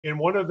And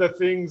one of the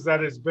things that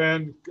has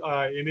been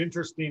an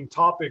interesting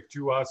topic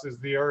to us is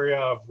the area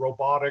of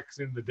robotics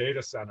in the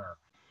data center.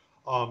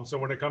 So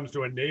when it comes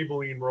to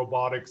enabling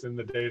robotics in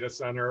the data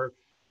center,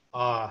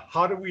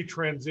 how do we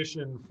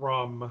transition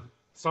from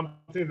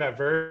something that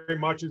very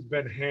much has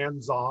been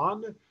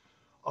hands-on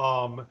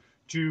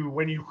to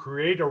when you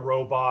create a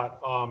robot,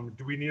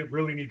 do we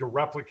really need to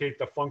replicate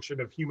the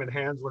function of human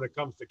hands when it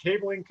comes to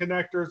cabling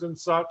connectors and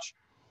such,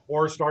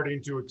 or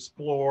starting to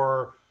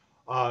explore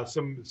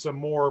some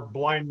more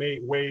blind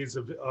mate ways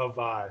of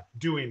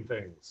doing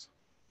things?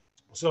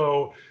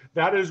 So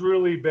that has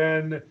really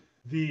been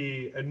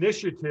the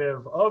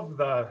initiative of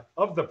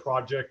the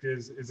project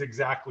is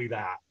exactly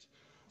that.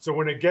 So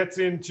when it gets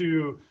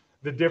into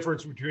the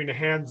difference between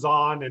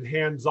hands-on and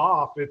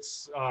hands-off,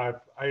 it's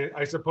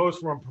I suppose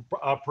from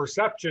a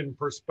perception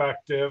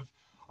perspective,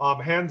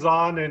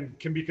 hands-on and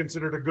can be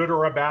considered a good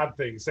or a bad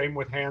thing. Same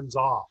with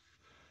hands-off.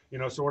 You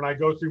know, so when I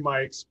go through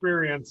my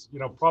experience, you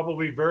know,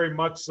 probably very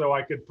much so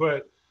I could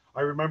put,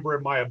 I remember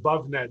in my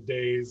AboveNet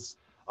days,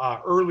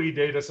 early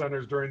data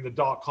centers during the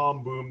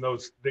dot-com boom,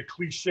 the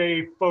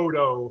cliche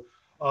photo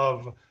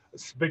of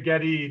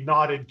spaghetti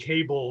knotted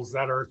cables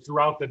that are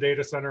throughout the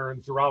data center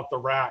and throughout the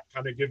rack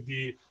kind of give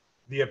the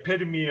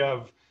epitome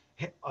of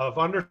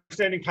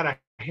understanding kind of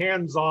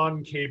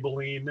hands-on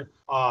cabling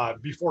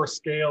before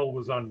scale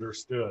was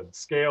understood.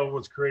 Scale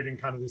was creating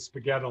kind of the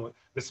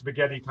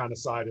spaghetti kind of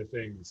side of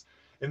things.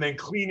 And then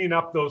cleaning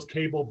up those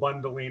cable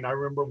bundling. I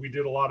remember we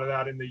did a lot of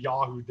that in the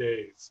Yahoo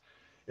days.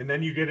 And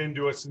then you get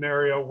into a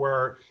scenario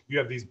where you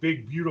have these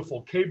big,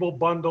 beautiful cable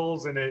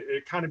bundles, and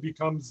it kind of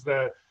becomes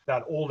that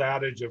old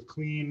adage of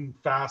clean,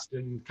 fast,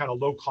 and kind of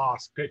low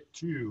cost, pick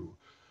two.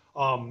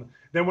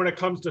 Then when it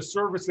comes to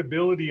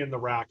serviceability in the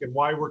rack and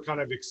why we're kind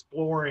of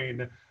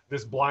exploring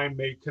this blind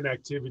mate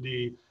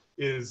connectivity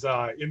is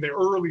in the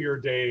earlier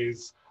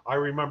days, I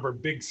remember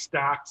big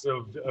stacks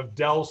of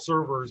Dell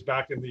servers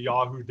back in the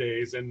Yahoo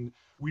days, and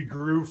we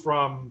grew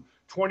from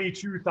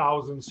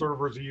 22,000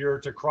 servers a year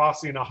to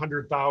crossing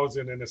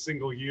 100,000 in a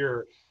single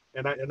year.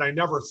 And I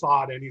never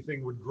thought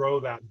anything would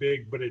grow that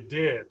big, but it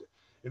did.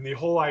 And the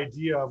whole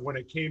idea of when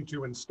it came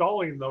to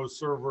installing those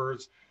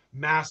servers,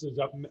 masses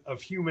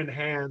of human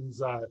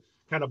hands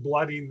kind of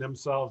blooding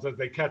themselves as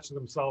they catch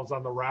themselves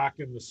on the rack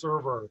and the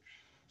server.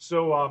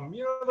 So,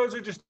 you know, those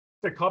are just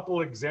a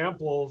couple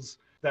examples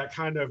that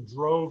kind of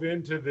drove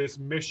into this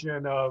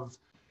mission of,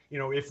 you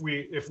know, if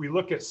we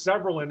look at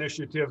several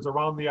initiatives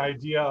around the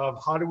idea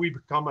of how do we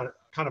become a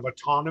kind of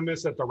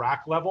autonomous at the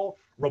rack level,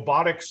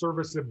 robotic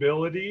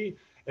serviceability,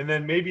 and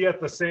then maybe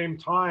at the same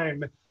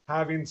time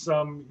having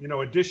some, you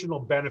know, additional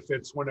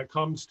benefits when it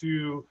comes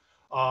to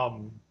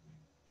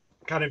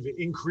kind of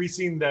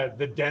increasing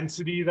the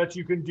density that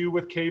you can do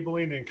with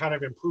cabling and kind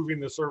of improving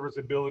the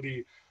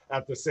serviceability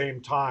at the same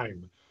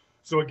time.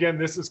 So again,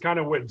 this is kind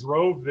of what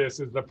drove this,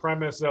 is the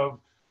premise of,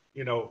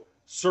 you know,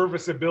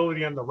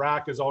 serviceability on the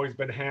rack has always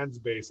been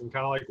hands-based, and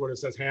kind of like what it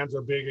says, hands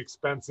are big,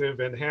 expensive,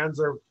 and hands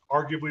are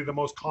arguably the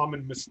most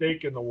common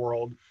mistake in the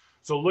world.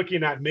 So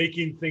looking at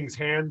making things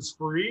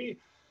hands-free,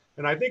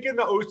 and I think in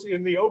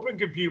the open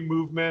compute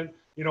movement,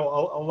 you know,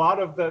 a lot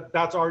of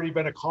that's already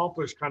been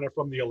accomplished kind of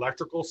from the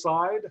electrical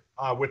side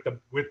with the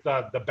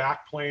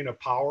backplane of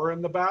power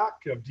in the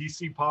back of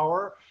DC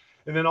power,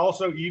 and then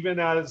also even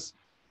as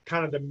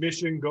kind of the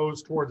mission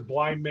goes towards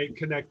blind mate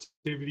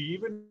connectivity,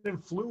 even in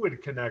fluid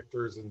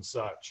connectors and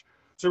such.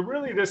 So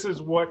really, this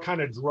is what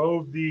kind of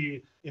drove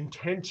the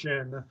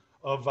intention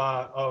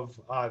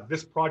of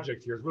this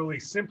project here, is really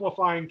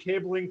simplifying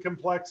cabling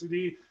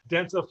complexity,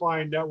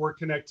 densifying network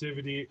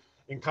connectivity,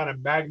 and kind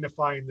of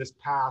magnifying this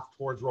path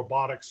towards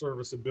robotic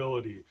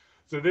serviceability.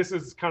 So this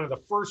is kind of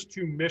the first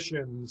two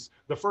missions,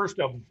 the first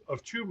of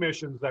two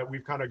missions that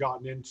we've kind of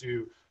gotten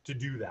into to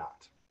do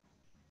that.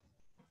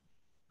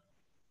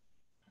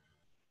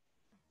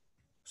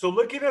 So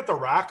looking at the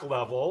rack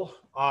level,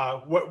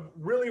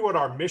 what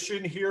our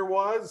mission here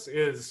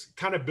is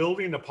kind of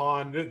building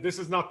upon, this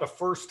is not the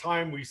first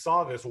time we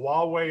saw this.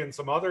 Huawei and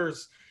some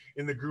others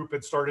in the group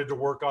had started to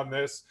work on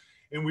this,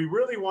 and we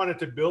really wanted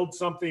to build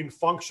something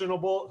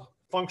functional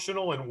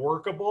and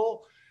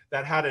workable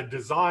that had a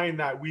design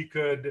that we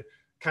could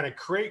kind of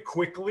create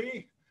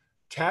quickly,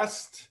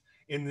 test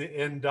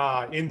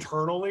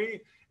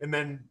internally, and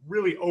then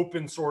really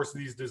open source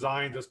these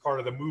designs as part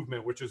of the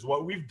movement, which is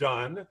what we've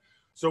done.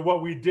 So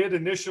what we did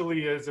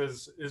initially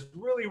is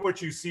really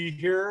what you see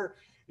here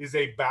is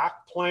a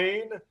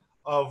backplane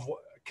of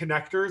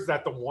connectors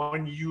at the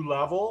 1U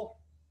level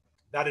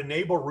that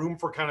enable room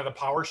for kind of the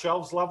power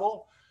shelves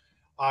level,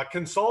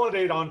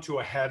 consolidate onto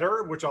a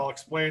header, which I'll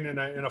explain in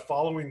a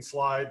following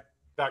slide,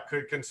 that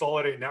could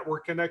consolidate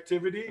network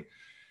connectivity,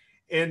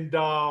 and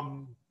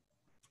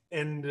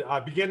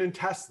begin and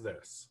test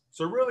this.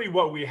 So really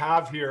what we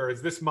have here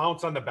is this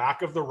mounts on the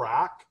back of the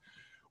rack.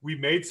 We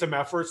made some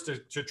efforts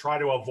to try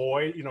to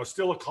avoid, you know,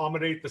 still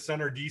accommodate the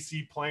center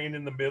DC plane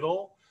in the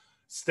middle,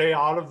 stay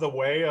out of the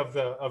way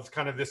of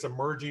kind of this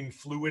emerging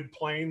fluid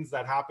planes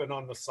that happen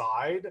on the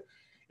side,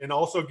 and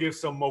also give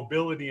some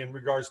mobility in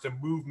regards to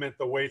movement,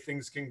 the way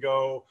things can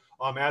go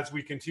as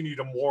we continue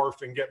to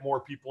morph and get more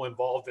people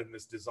involved in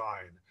this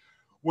design.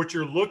 What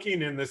you're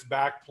looking in this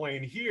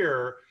backplane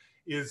here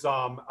is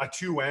a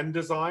 2N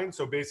design.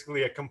 So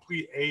basically a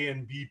complete A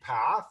and B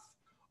path.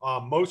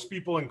 Most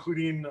people,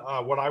 including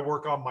what I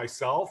work on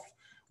myself,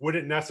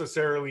 wouldn't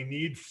necessarily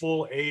need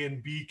full A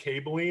and B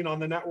cabling on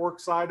the network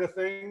side of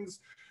things,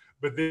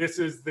 but this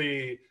is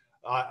a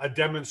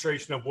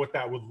demonstration of what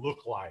that would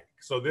look like.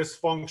 So this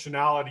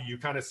functionality, you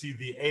kind of see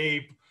the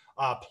A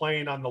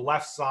plane on the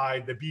left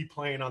side, the B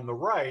plane on the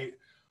right.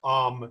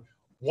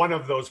 One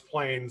of those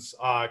planes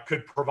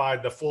could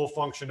provide the full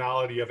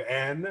functionality of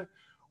N,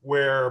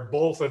 where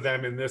both of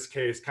them in this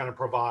case kind of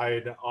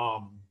provide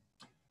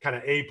kind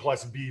of A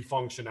plus B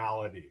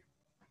functionality.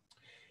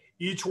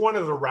 Each one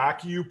of the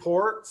rack U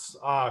ports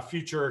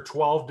feature a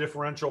 12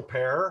 differential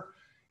pair.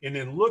 And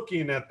in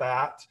looking at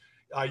that,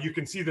 you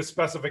can see the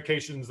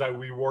specifications that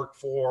we work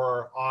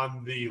for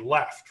on the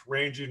left,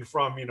 ranging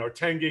from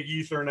 10 gig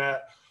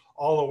Ethernet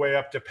all the way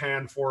up to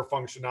PAN4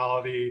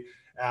 functionality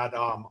at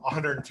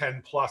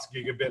 110 plus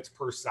gigabits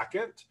per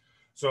second.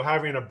 So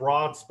having a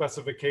broad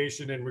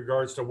specification in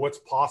regards to what's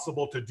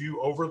possible to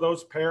do over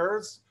those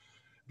pairs.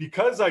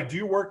 Because I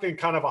do work in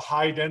kind of a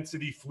high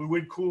density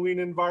fluid cooling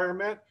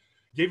environment,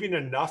 giving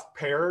enough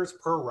pairs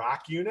per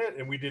rack unit,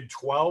 and we did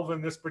 12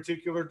 in this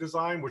particular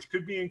design, which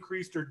could be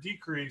increased or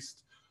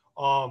decreased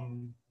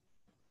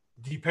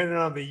depending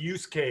on the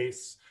use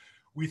case,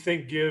 we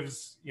think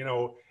gives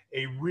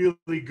a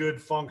really good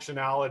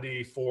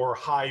functionality for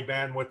high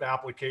bandwidth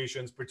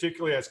applications,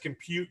 particularly as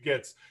compute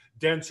gets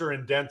denser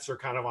and denser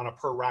kind of on a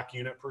per rack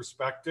unit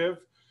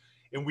perspective.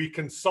 And we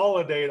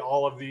consolidate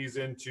all of these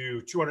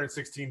into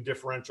 216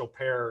 differential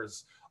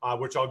pairs,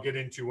 which I'll get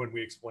into when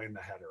we explain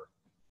the header.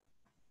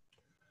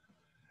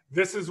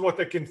 This is what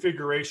the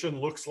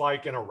configuration looks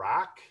like in a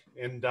rack.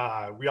 And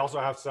we also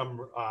have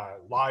some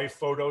live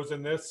photos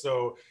in this.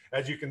 So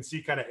as you can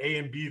see, kind of A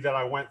and B that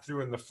I went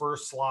through in the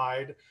first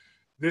slide,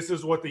 this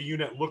is what the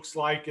unit looks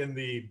like in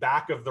the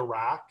back of the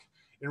rack.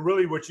 And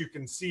really what you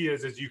can see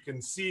is you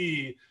can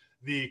see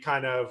the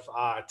kind of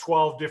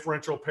 12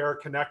 differential pair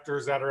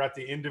connectors that are at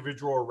the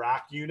individual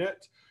rack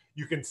unit.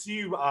 You can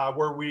see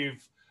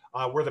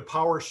where the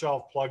power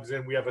shelf plugs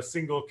in, we have a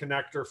single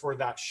connector for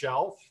that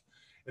shelf.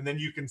 And then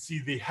you can see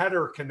the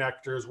header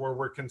connectors where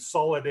we're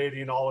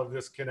consolidating all of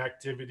this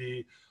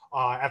connectivity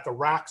at the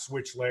rack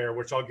switch layer,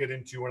 which I'll get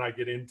into when I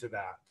get into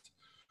that.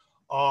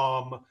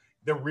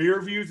 The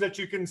rear views that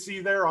you can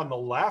see there on the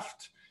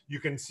left, you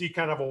can see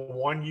kind of a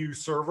 1U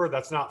server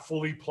that's not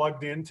fully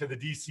plugged into the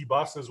DC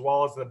bus as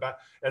well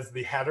as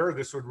the header.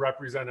 This would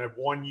represent a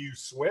 1U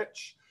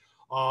switch.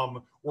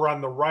 Where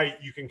on the right,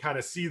 you can kind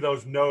of see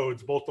those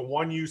nodes, both the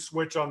 1U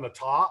switch on the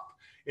top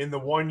and the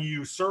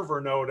 1U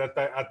server node at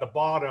the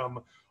bottom,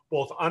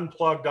 both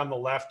unplugged on the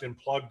left and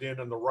plugged in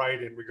on the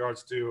right in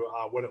regards to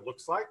what it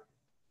looks like.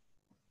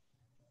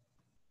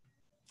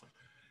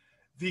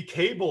 The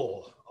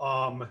cable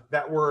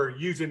that we're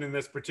using in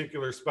this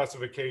particular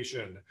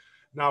specification.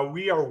 Now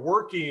we are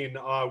working,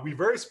 we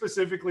very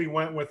specifically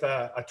went with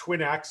a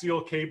twin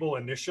axial cable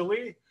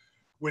initially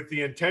with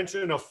the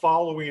intention of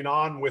following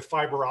on with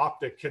fiber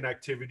optic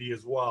connectivity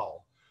as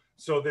well.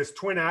 So this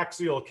twin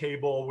axial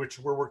cable, which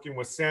we're working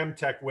with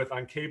Samtec with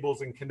on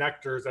cables and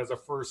connectors as a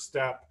first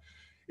step,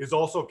 is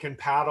also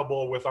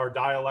compatible with our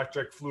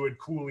dielectric fluid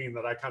cooling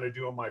that I kind of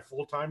do in my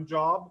full-time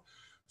job.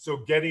 So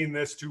getting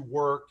this to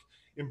work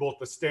in both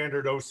the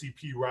standard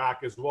OCP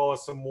rack as well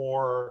as some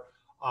more,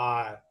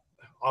 I'll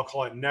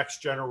call it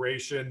next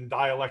generation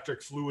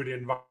dielectric fluid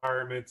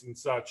environments and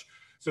such.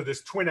 So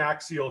this twin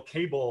axial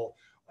cable,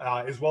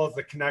 as well as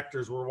the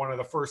connectors, were one of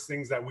the first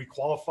things that we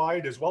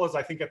qualified, as well as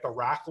I think at the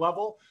rack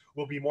level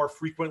will be more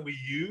frequently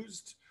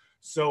used.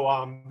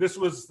 So this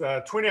was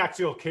the twin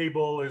axial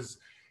cable is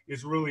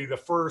really the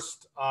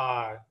first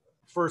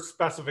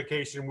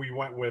specification we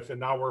went with, and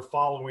now we're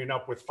following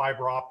up with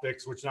fiber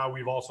optics, which now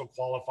we've also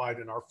qualified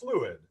in our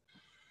fluid.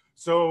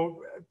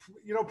 So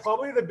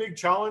probably the big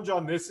challenge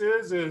on this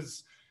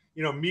is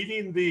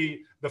meeting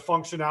the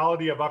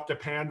functionality of up to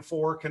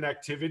PAN4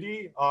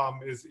 connectivity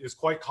is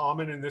quite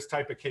common in this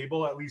type of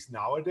cable, at least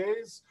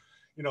nowadays.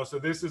 So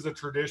this is a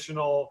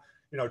traditional,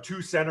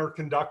 2 center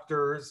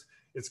conductors.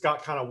 It's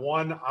got kind of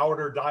 1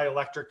 outer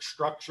dielectric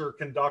structure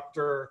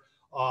conductor.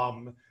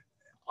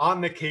 On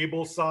the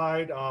cable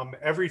side,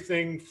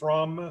 everything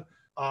from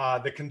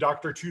the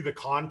conductor to the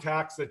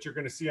contacts that you're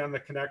going to see on the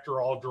connector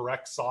are all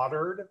direct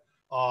soldered.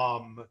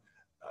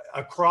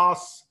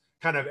 Across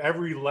kind of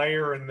every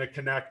layer in the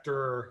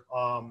connector,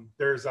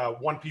 there's a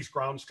 1-piece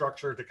ground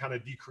structure to kind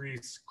of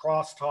decrease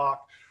crosstalk.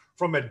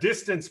 From a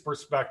distance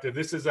perspective,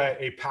 this is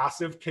a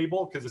passive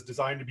cable because it's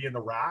designed to be in the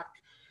rack.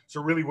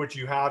 So really what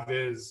you have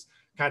is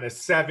kind of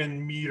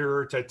 7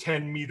 meter to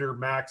 10 meter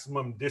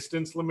maximum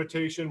distance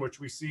limitation, which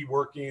we see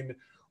working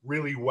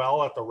really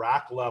well at the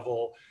rack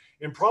level.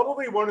 And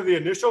probably one of the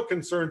initial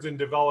concerns in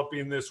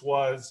developing this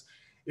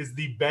is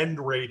the bend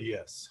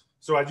radius.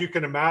 So as you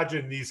can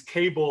imagine, these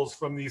cables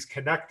from these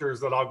connectors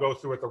that I'll go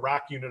through at the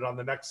rack unit on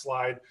the next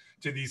slide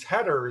to these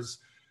headers,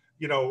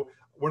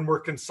 when we're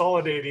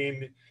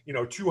consolidating,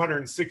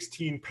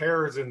 216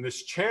 pairs in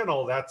this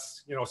channel,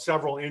 that's,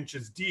 several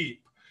inches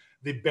deep,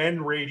 the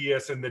bend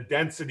radius and the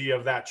density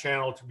of that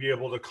channel to be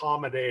able to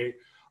accommodate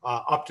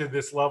up to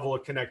this level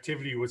of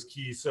connectivity was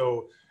key.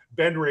 So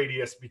bend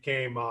radius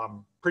became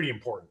pretty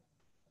important.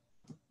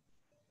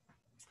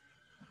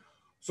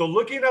 So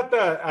looking at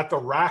the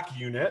rack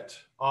unit,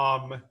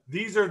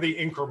 these are the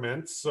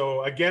increments.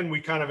 So again, we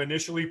kind of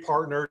initially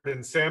partnered, and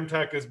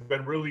Samtec has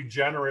been really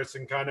generous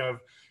in kind of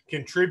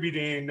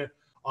contributing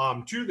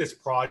to this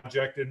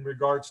project in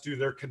regards to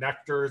their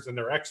connectors and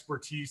their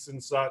expertise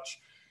and such.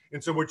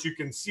 And so what you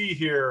can see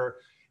here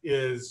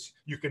is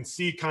you can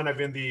see kind of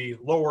in the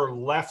lower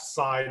left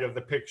side of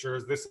the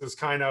pictures, this is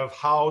kind of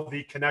how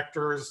the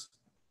connectors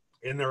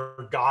in their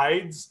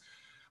guides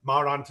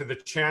mount onto the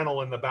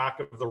channel in the back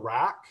of the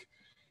rack.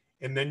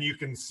 And then you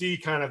can see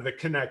kind of the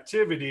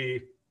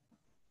connectivity,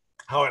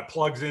 how it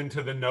plugs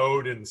into the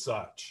node and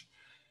such.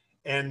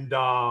 And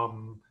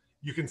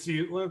you can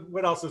see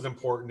what else is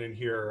important in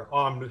here.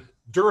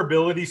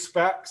 Durability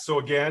specs. So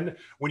again,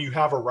 when you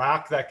have a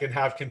rack that can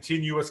have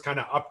continuous kind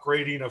of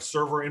upgrading of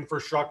server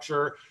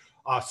infrastructure,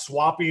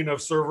 swapping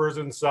of servers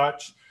and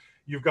such,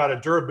 you've got a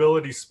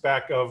durability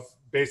spec of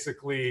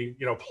basically,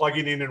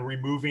 plugging in and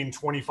removing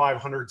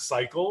 2,500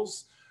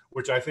 cycles,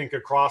 which I think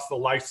across the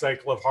life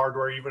cycle of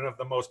hardware, even of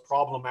the most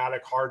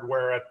problematic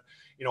hardware at,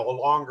 a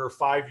longer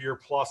 5-year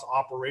plus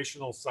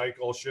operational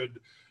cycle should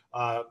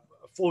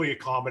fully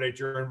accommodate.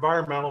 Your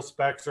environmental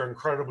specs are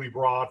incredibly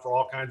broad for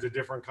all kinds of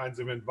different kinds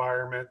of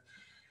environment.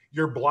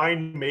 Your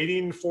blind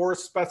mating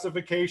force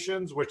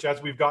specifications, which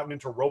as we've gotten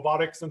into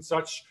robotics and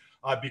such,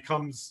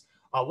 becomes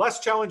less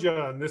challenging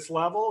on this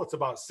level. It's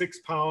about 6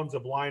 pounds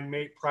of blind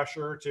mate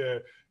pressure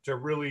to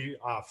really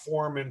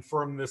form and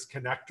firm this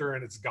connector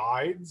and its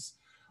guides.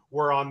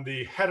 Where on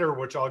the header,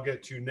 which I'll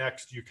get to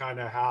next, you kind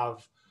of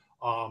have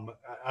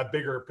a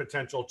bigger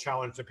potential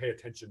challenge to pay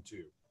attention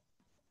to.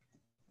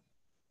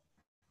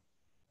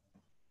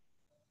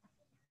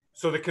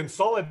 So the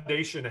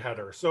consolidation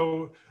header.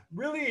 So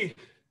really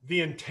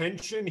the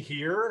intention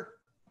here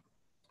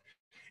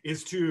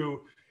is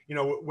to,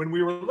 when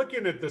we were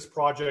looking at this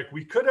project,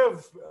 we could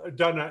have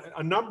done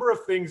a number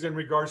of things in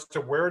regards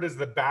to where does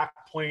the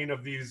backplane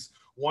of these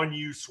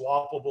 1U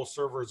swappable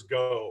servers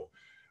go.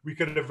 We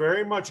could have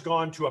very much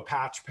gone to a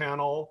patch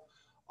panel,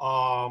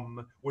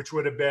 which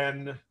would have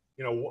been,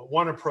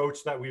 one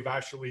approach that we've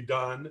actually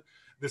done.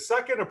 The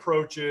second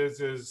approach is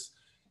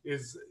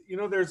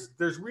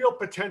there's real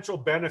potential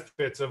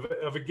benefits of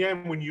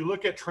again, when you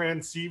look at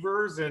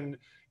transceivers and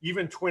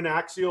even twin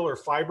axial or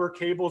fiber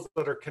cables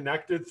that are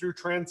connected through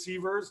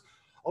transceivers,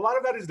 a lot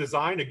of that is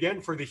designed again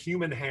for the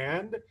human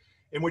hand.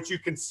 And what you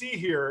can see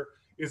here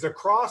is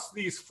across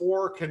these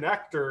 4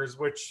 connectors,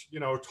 which,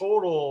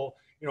 total,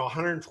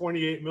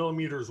 128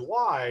 millimeters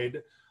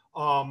wide,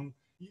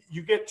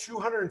 you get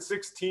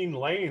 216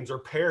 lanes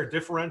or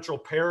differential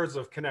pairs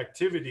of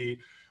connectivity,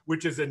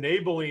 which is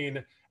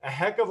enabling a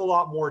heck of a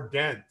lot more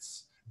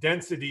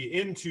density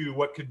into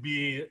what could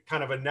be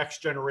kind of a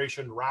next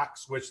generation rack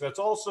switch that's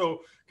also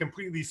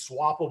completely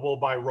swappable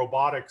by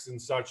robotics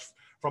and such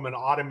from an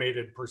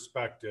automated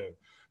perspective.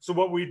 So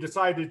what we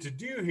decided to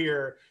do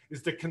here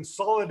is to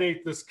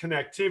consolidate this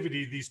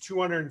connectivity, these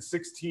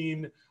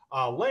 216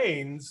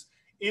 lanes,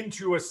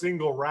 into a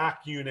single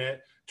rack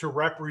unit to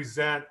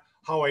represent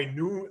how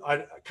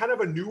kind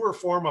of a newer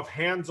form of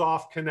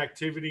hands-off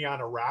connectivity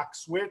on a rack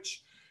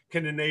switch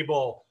can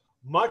enable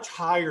much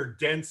higher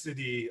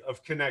density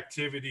of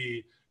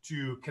connectivity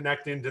to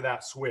connect into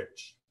that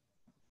switch.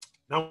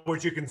 Now,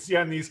 what you can see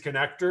on these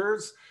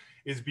connectors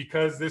is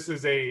because this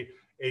is a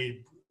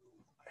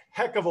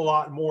heck of a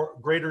lot more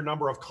greater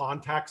number of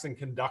contacts and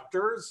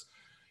conductors,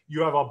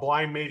 you have a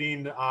blind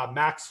mating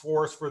max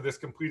force for this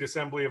complete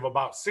assembly of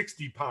about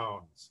 60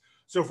 pounds.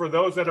 So for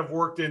those that have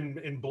worked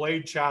in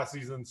blade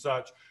chassis and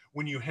such,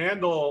 when you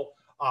handle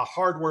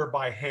hardware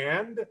by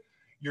hand,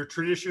 you're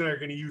traditionally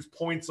going to use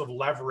points of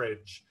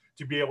leverage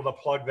to be able to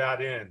plug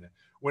that in.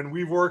 When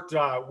we've worked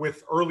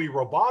with early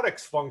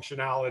robotics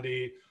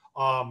functionality,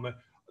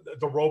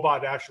 the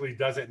robot actually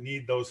doesn't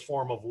need those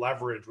form of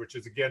leverage, which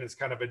is, again, is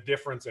kind of a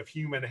difference of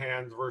human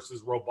hands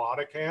versus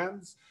robotic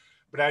hands.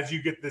 But as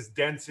you get this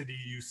density,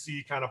 you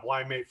see kind of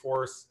blind mate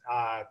force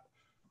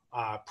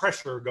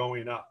pressure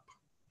going up.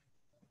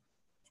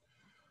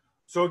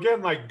 So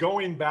again, like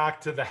going back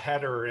to the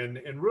header,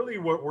 and really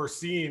what we're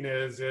seeing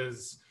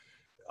is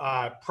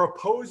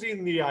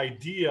proposing the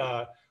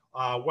idea,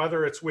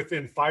 whether it's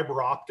within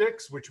fiber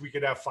optics, which we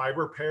could have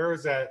fiber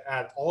pairs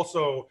at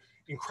also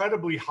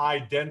incredibly high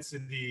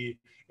density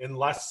in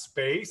less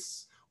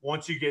space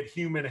once you get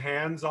human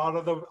hands out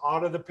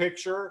of the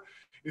picture,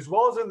 as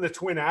well as in the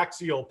twin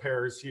axial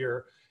pairs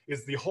here,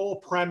 is the whole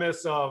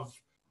premise of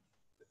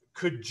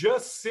could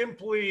just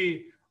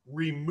simply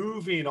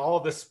removing all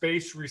the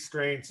space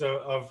restraints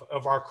of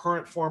our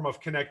current form of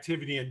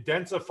connectivity and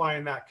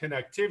densifying that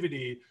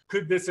connectivity,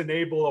 could this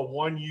enable a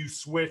 1U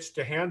switch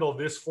to handle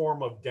this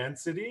form of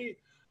density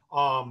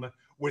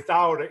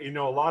without, you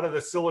know, a lot of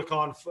the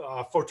silicon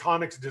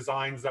photonics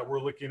designs that we're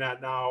looking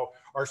at now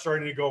are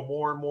starting to go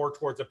more and more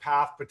towards a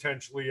path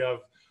potentially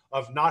of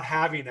not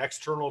having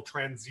external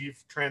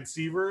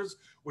transceivers,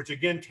 which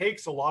again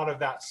takes a lot of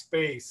that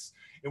space.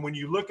 And when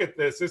you look at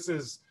this, this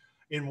is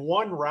in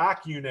one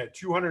rack unit,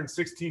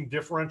 216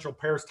 differential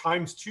pairs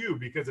times 2,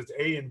 because it's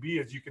A and B,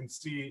 as you can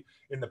see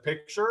in the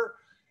picture.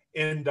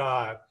 And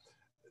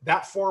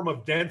that form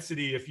of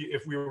density,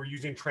 if we were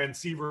using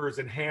transceivers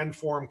and hand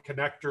formed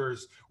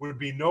connectors, would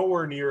be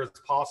nowhere near as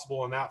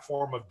possible in that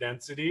form of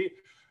density.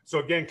 So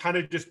again, kind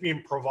of just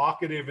being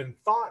provocative in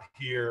thought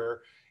here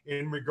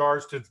in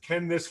regards to,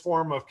 can this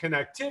form of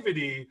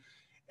connectivity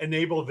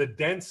enable the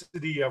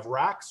density of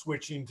rack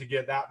switching to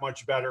get that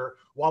much better,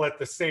 while at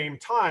the same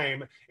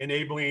time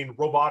enabling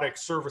robotic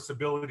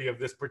serviceability of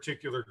this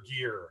particular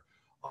gear.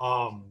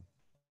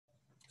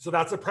 So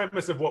that's the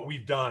premise of what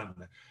we've done.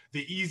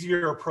 The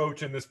easier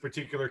approach in this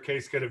particular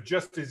case could have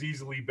just as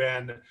easily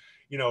been,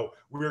 you know,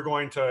 we're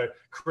going to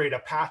create a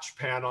patch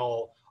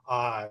panel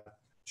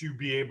to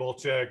be able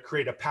to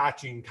create a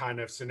patching kind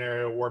of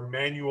scenario where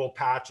manual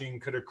patching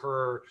could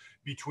occur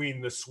between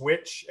the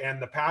switch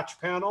and the patch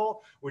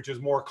panel, which is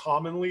more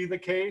commonly the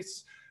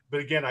case.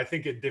 But again, I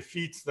think it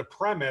defeats the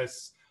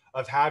premise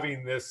of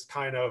having this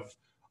kind of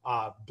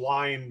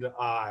blind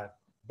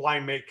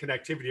mate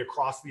connectivity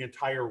across the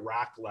entire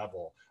rack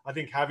level. I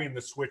think having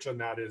the switch on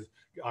that is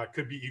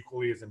could be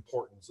equally as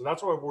important. So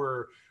that's what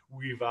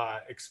we've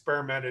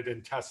experimented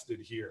and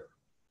tested here.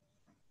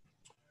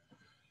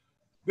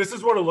 This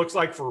is what it looks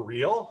like for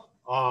real.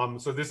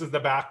 So this is the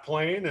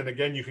backplane, and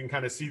again, you can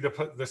kind of see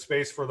the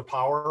space for the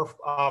power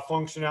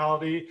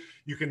functionality.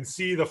 You can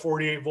see the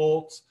 48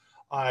 volts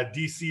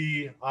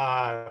DC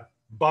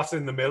bus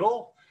in the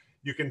middle.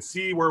 You can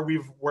see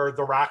where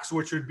the rack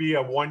switch would be,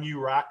 a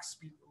 1U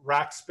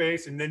rack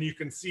space, and then you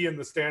can see in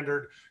the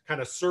standard kind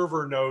of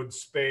server node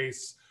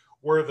space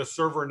where the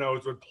server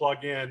nodes would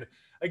plug in.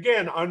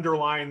 Again,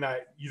 underlying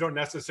that you don't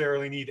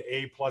necessarily need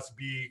A plus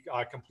B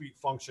complete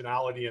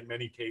functionality in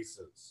many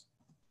cases.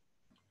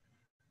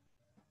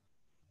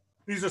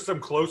 These are some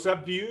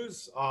close-up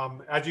views.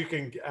 As you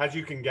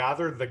can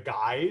gather, the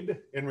guide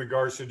in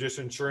regards to just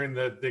ensuring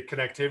the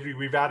connectivity,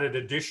 we've added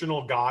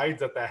additional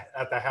guides at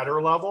the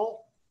header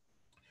level,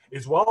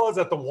 as well as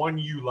at the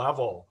 1U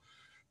level,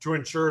 to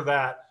ensure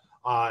that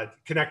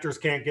connectors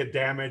can't get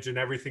damaged and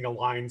everything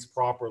aligns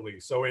properly.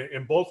 So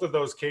in both of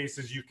those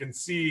cases, you can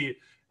see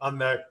on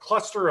the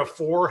cluster of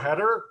 4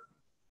 header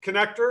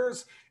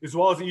connectors, as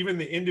well as even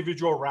the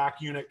individual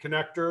rack unit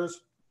connectors,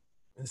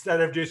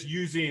 instead of just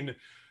using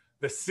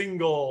the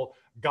single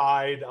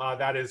guide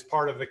that is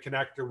part of the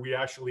connector, we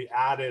actually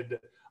added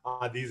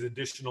these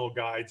additional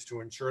guides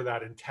to ensure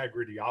that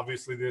integrity.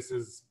 Obviously, this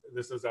is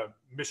a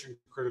mission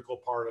critical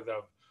part of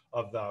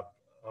the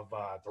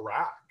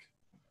rack.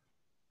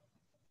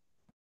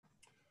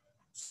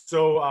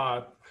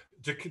 So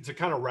to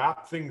kind of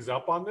wrap things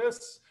up on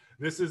this,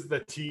 this is the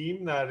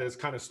team that has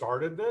kind of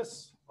started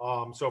this.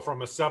 So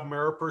from a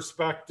Submer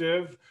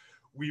perspective,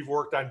 we've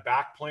worked on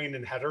backplane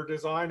and header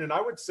design, and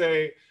I would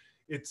say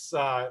it's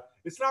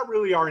not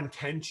really our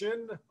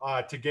intention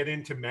to get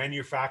into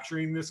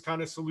manufacturing this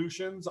kind of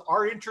solutions.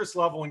 Our interest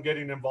level in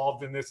getting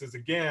involved in this is,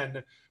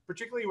 again,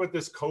 particularly with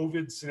this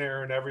COVID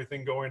scenario and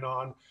everything going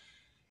on,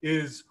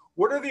 is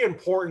what are the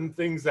important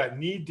things that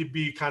need to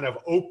be kind of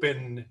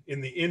open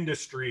in the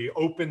industry,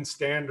 open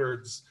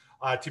standards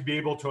to be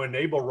able to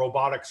enable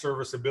robotic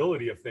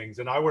serviceability of things.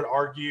 And I would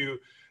argue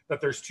that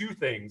there's 2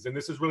 things, and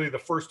this is really the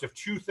first of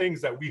 2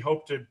 things that we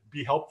hope to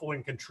be helpful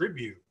and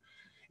contribute.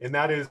 And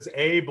that is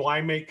A,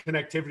 blind mate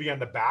connectivity on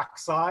the back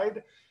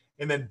side,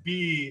 and then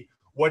B,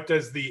 what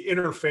does the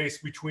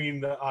interface between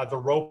the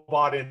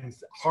robot and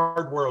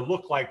hardware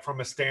look like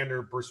from a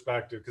standard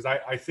perspective? Because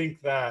I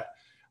think that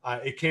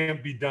it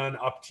can be done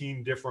up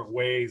to different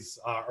ways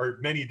or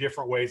many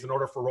different ways in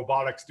order for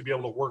robotics to be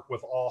able to work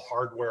with all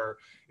hardware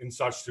and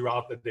such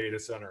throughout the data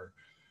center.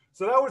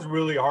 So that was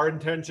really our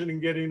intention in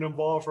getting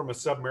involved from a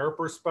Submer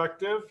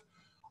perspective.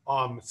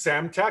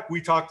 Samtec,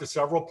 we talked to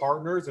several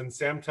partners, and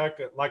Samtec,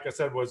 like I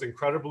said, was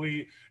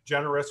incredibly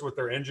generous with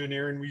their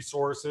engineering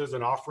resources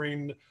and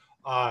offering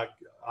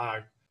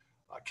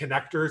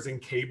connectors and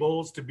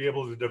cables to be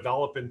able to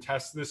develop and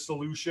test this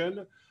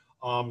solution.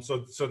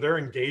 So their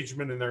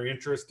engagement and their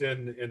interest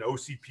in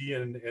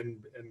OCP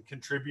and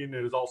contributing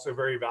is also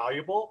very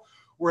valuable.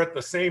 Where at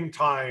the same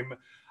time,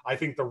 I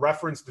think the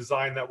reference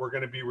design that we're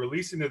going to be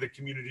releasing to the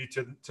community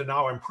to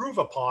now improve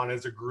upon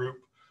as a group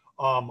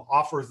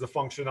offers the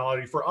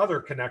functionality for other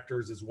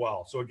connectors as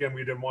well. So again,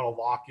 we didn't want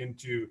to lock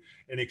into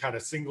any kind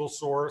of single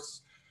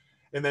source.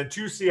 And then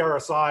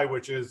 2CRSI,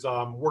 which is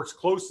works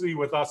closely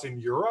with us in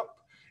Europe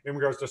in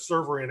regards to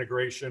server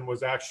integration,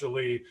 was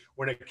actually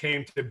when it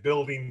came to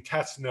building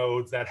test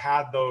nodes that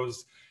had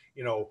those,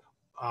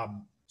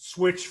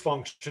 switch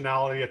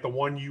functionality at the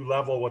 1U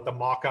level with the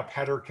mock-up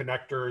header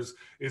connectors,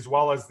 as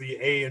well as the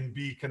A and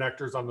B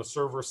connectors on the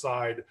server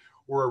side,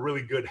 were a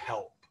really good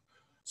help.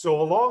 So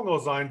along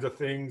those lines of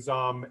things,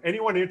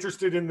 anyone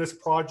interested in this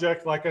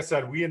project, like I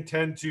said, we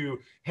intend to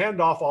hand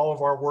off all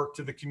of our work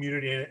to the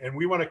community, and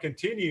we want to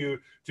continue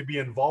to be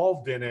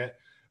involved in it,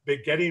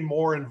 but getting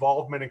more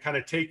involvement and kind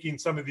of taking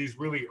some of these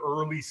really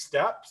early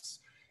steps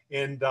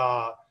and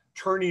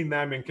turning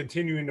them and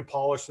continuing to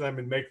polish them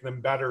and make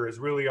them better is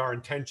really our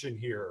intention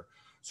here.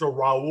 So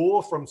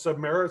Raúl from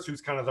Submer,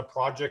 who's kind of the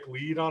project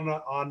lead on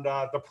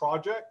the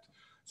project.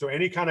 So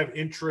any kind of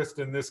interest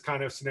in this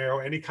kind of scenario,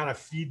 any kind of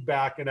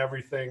feedback and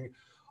everything,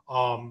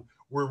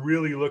 we're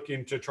really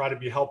looking to try to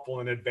be helpful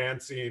in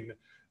advancing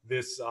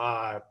this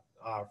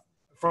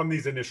from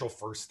these initial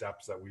first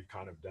steps that we've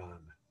kind of done.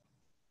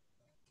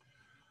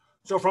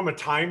 So from a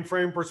time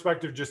frame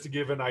perspective, just to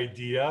give an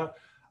idea,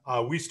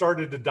 we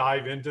started to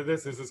dive into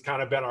this. This has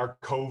kind of been our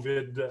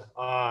COVID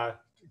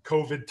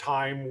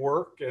time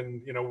work,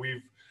 and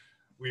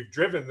we've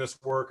driven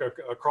this work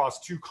across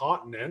 2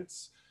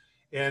 continents,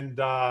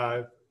 and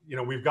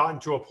we've gotten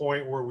to a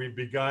point where we've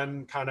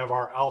begun kind of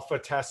our alpha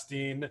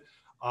testing,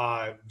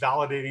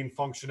 validating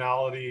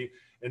functionality,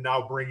 and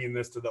now bringing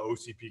this to the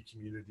OCP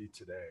community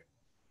today.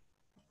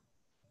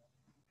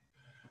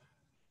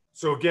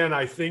 So again,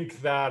 I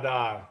think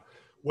that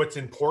what's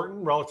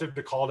important relative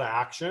to call to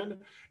action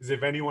is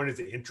if anyone is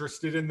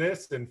interested in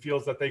this and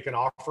feels that they can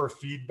offer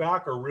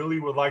feedback or really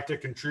would like to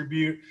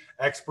contribute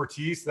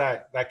expertise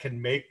that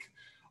can make,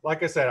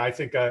 like I said, I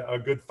think a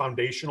good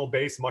foundational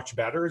base much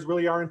better is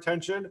really our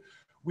intention.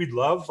 We'd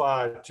love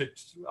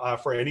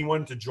for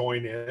anyone to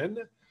join in,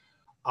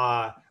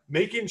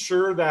 making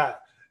sure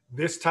that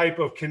this type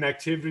of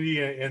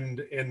connectivity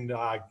and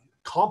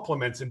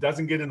complements and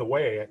doesn't get in the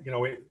way.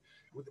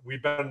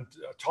 We've been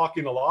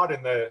talking a lot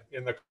in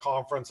the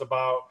conference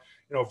about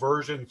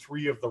version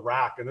 3 of the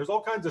rack, and there's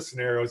all kinds of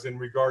scenarios in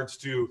regards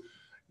to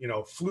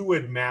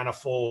fluid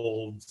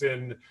manifolds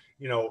and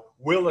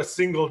will a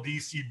single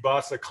DC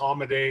bus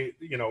accommodate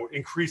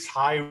increased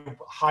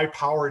high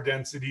power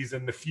densities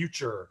in the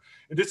future,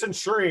 and just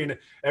ensuring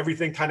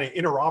everything kind of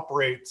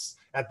interoperates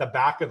at the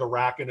back of the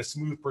rack in a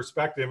smooth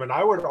perspective. And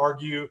I would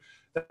argue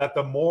that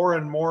the more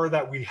and more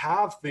that we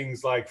have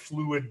things like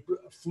fluid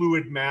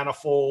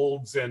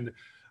manifolds and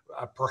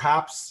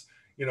perhaps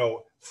 3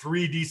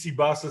 DC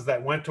buses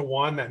that went to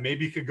 1 that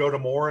maybe could go to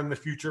more in the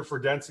future for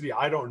density,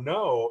 I don't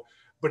know.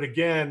 But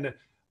again,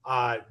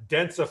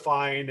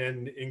 densifying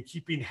and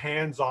keeping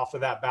hands off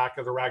of that back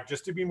of the rack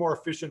just to be more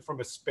efficient from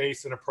a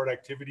space and a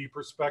productivity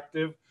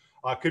perspective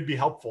could be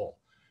helpful.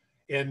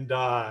 And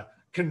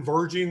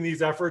converging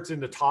these efforts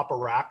into top of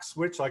rack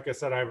switch, like I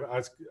said, I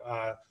was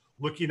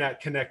looking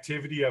at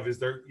connectivity of, is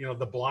there,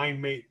 the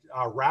blind mate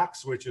rack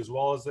switch as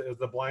well as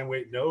the blind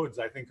weight nodes,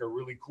 I think are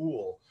really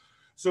cool.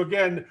 So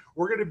again,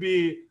 we're going to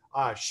be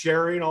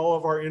sharing all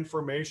of our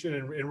information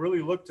and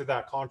really look to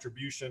that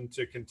contribution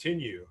to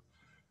continue.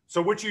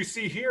 So what you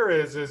see here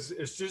is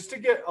just to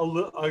get a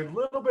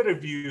little bit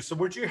of view. So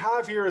what you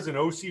have here is an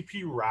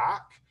OCP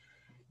rack.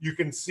 You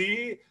can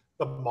see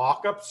the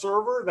mock-up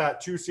server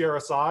that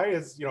 2CRSI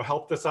has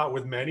helped us out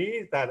with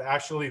many. That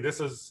actually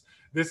this is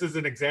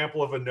an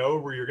example of a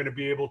node where you're going to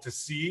be able to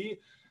see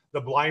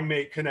the blind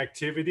mate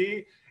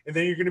connectivity, and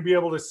then you're going to be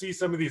able to see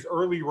some of these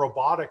early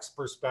robotics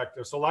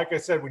perspectives. So like I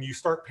said, when you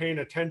start paying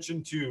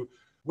attention to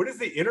what does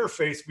the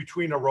interface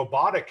between a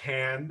robotic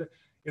hand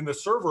and the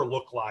server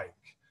look like,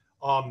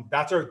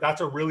 that's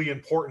a really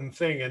important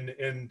thing,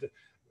 and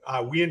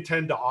we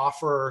intend to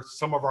offer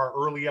some of our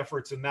early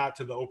efforts in that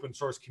to the open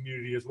source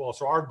community as well.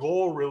 So our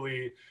goal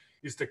really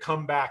is to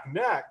come back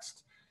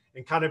next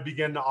and kind of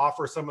begin to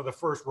offer some of the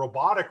first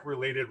robotic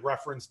related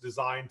reference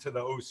design to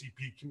the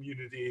OCP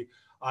community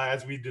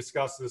as we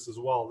discuss this as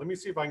well. Let me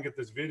see if I can get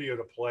this video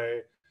to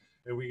play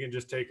and we can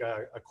just take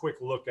a quick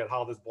look at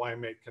how this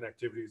blind mate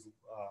connectivity is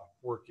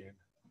working.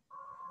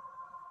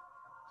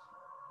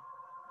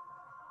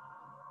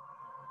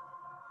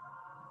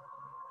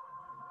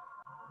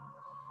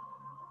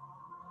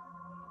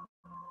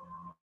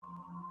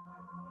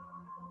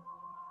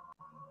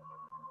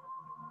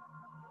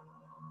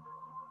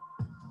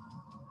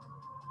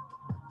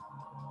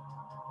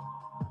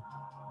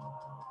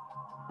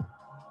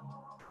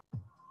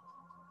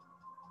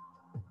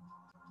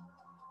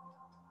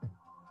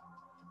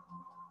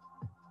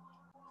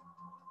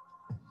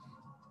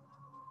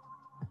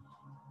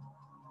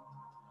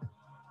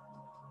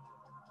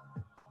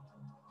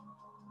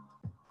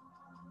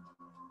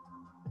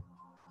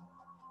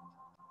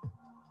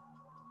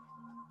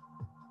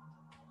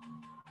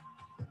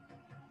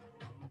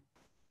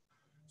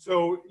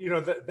 So,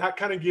 that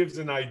kind of gives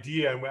an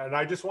idea. And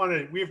I just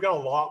we've got a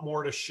lot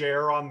more to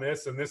share on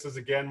this. And this is,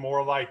 again,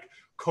 more like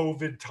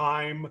COVID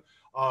time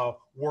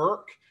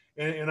work.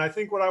 And I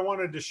think what I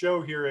wanted to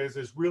show here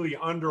is really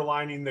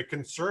underlining the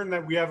concern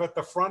that we have at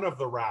the front of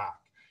the rack.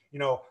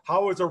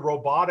 How is a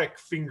robotic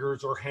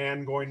fingers or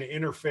hand going to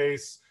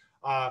interface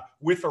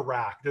with a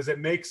rack? Does it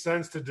make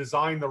sense to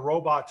design the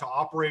robot to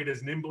operate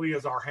as nimbly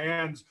as our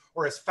hands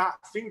or as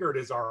fat-fingered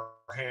as our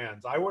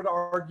hands? I would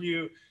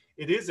argue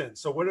it isn't.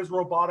 So what does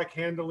robotic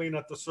handling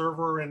at the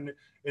server and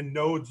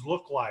nodes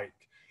look like?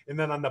 And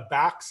then on the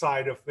back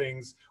side of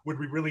things, would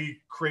we really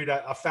create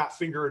a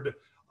fat-fingered,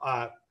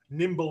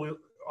 nimble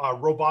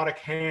robotic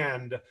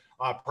hand?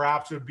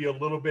 Perhaps it would be a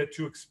little bit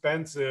too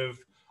expensive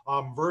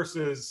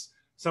versus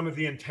some of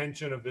the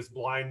intention of this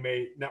blind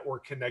mate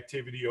network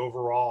connectivity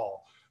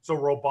overall. So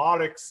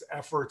robotics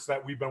efforts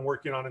that we've been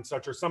working on and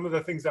such are some of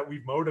the things that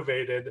we've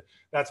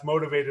that's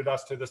motivated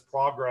us to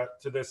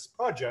this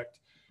project.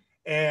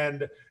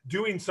 And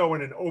doing so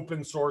in an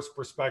open source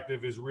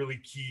perspective is really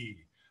key.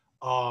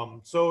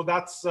 So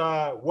that's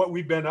what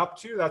we've been up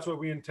to. That's what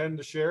we intend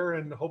to share,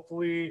 and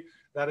hopefully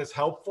that is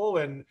helpful.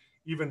 And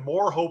even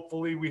more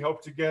hopefully, we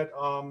hope to get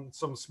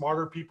some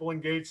smarter people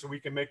engaged so we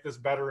can make this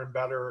better and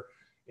better.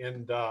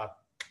 And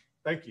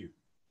thank you.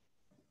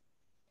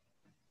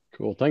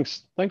 Cool.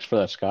 Thanks for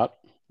that, Scott.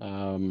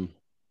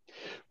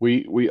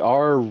 We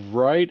are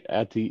right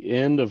at the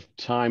end of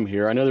time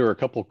here. I know there were a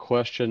couple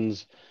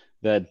questions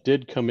that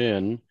did come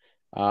in.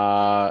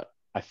 I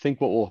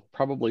think what we'll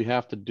probably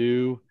have to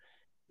do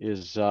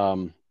is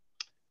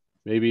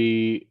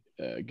maybe,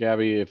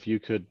 Gabby, if you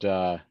could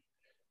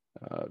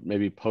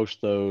maybe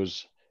post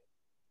those.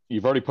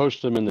 You've already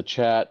posted them in the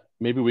chat.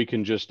 Maybe we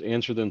can just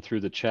answer them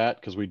through the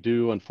chat, because we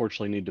do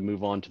unfortunately need to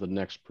move on to the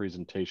next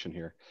presentation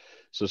here.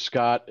 So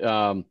Scott,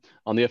 on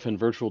the FN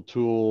Virtual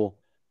Tool,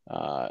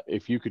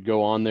 if you could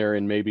go on there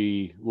and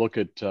maybe look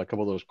at a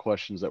couple of those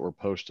questions that were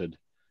posted,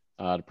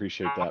 I'd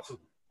appreciate that.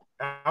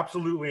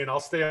 Absolutely, and I'll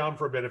stay on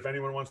for a bit. If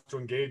anyone wants to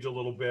engage a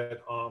little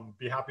bit,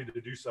 be happy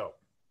to do so.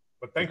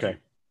 But thank you.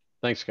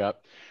 Thanks, Scott.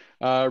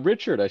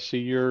 Richard, I see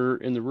you're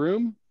in the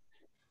room,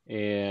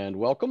 and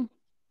welcome.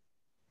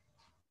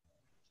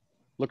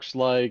 Looks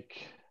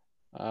like,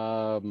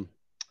 let's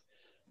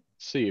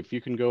see if you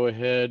can go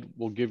ahead.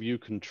 We'll give you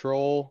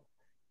control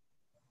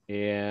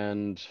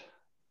and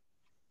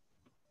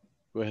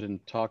go ahead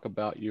and talk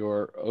about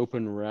your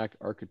open rack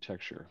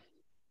architecture.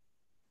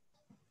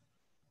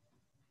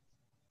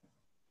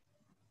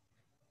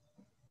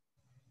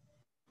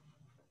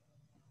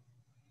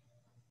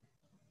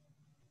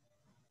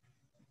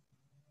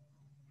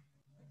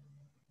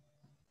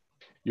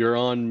 You're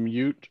on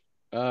mute,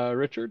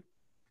 Richard.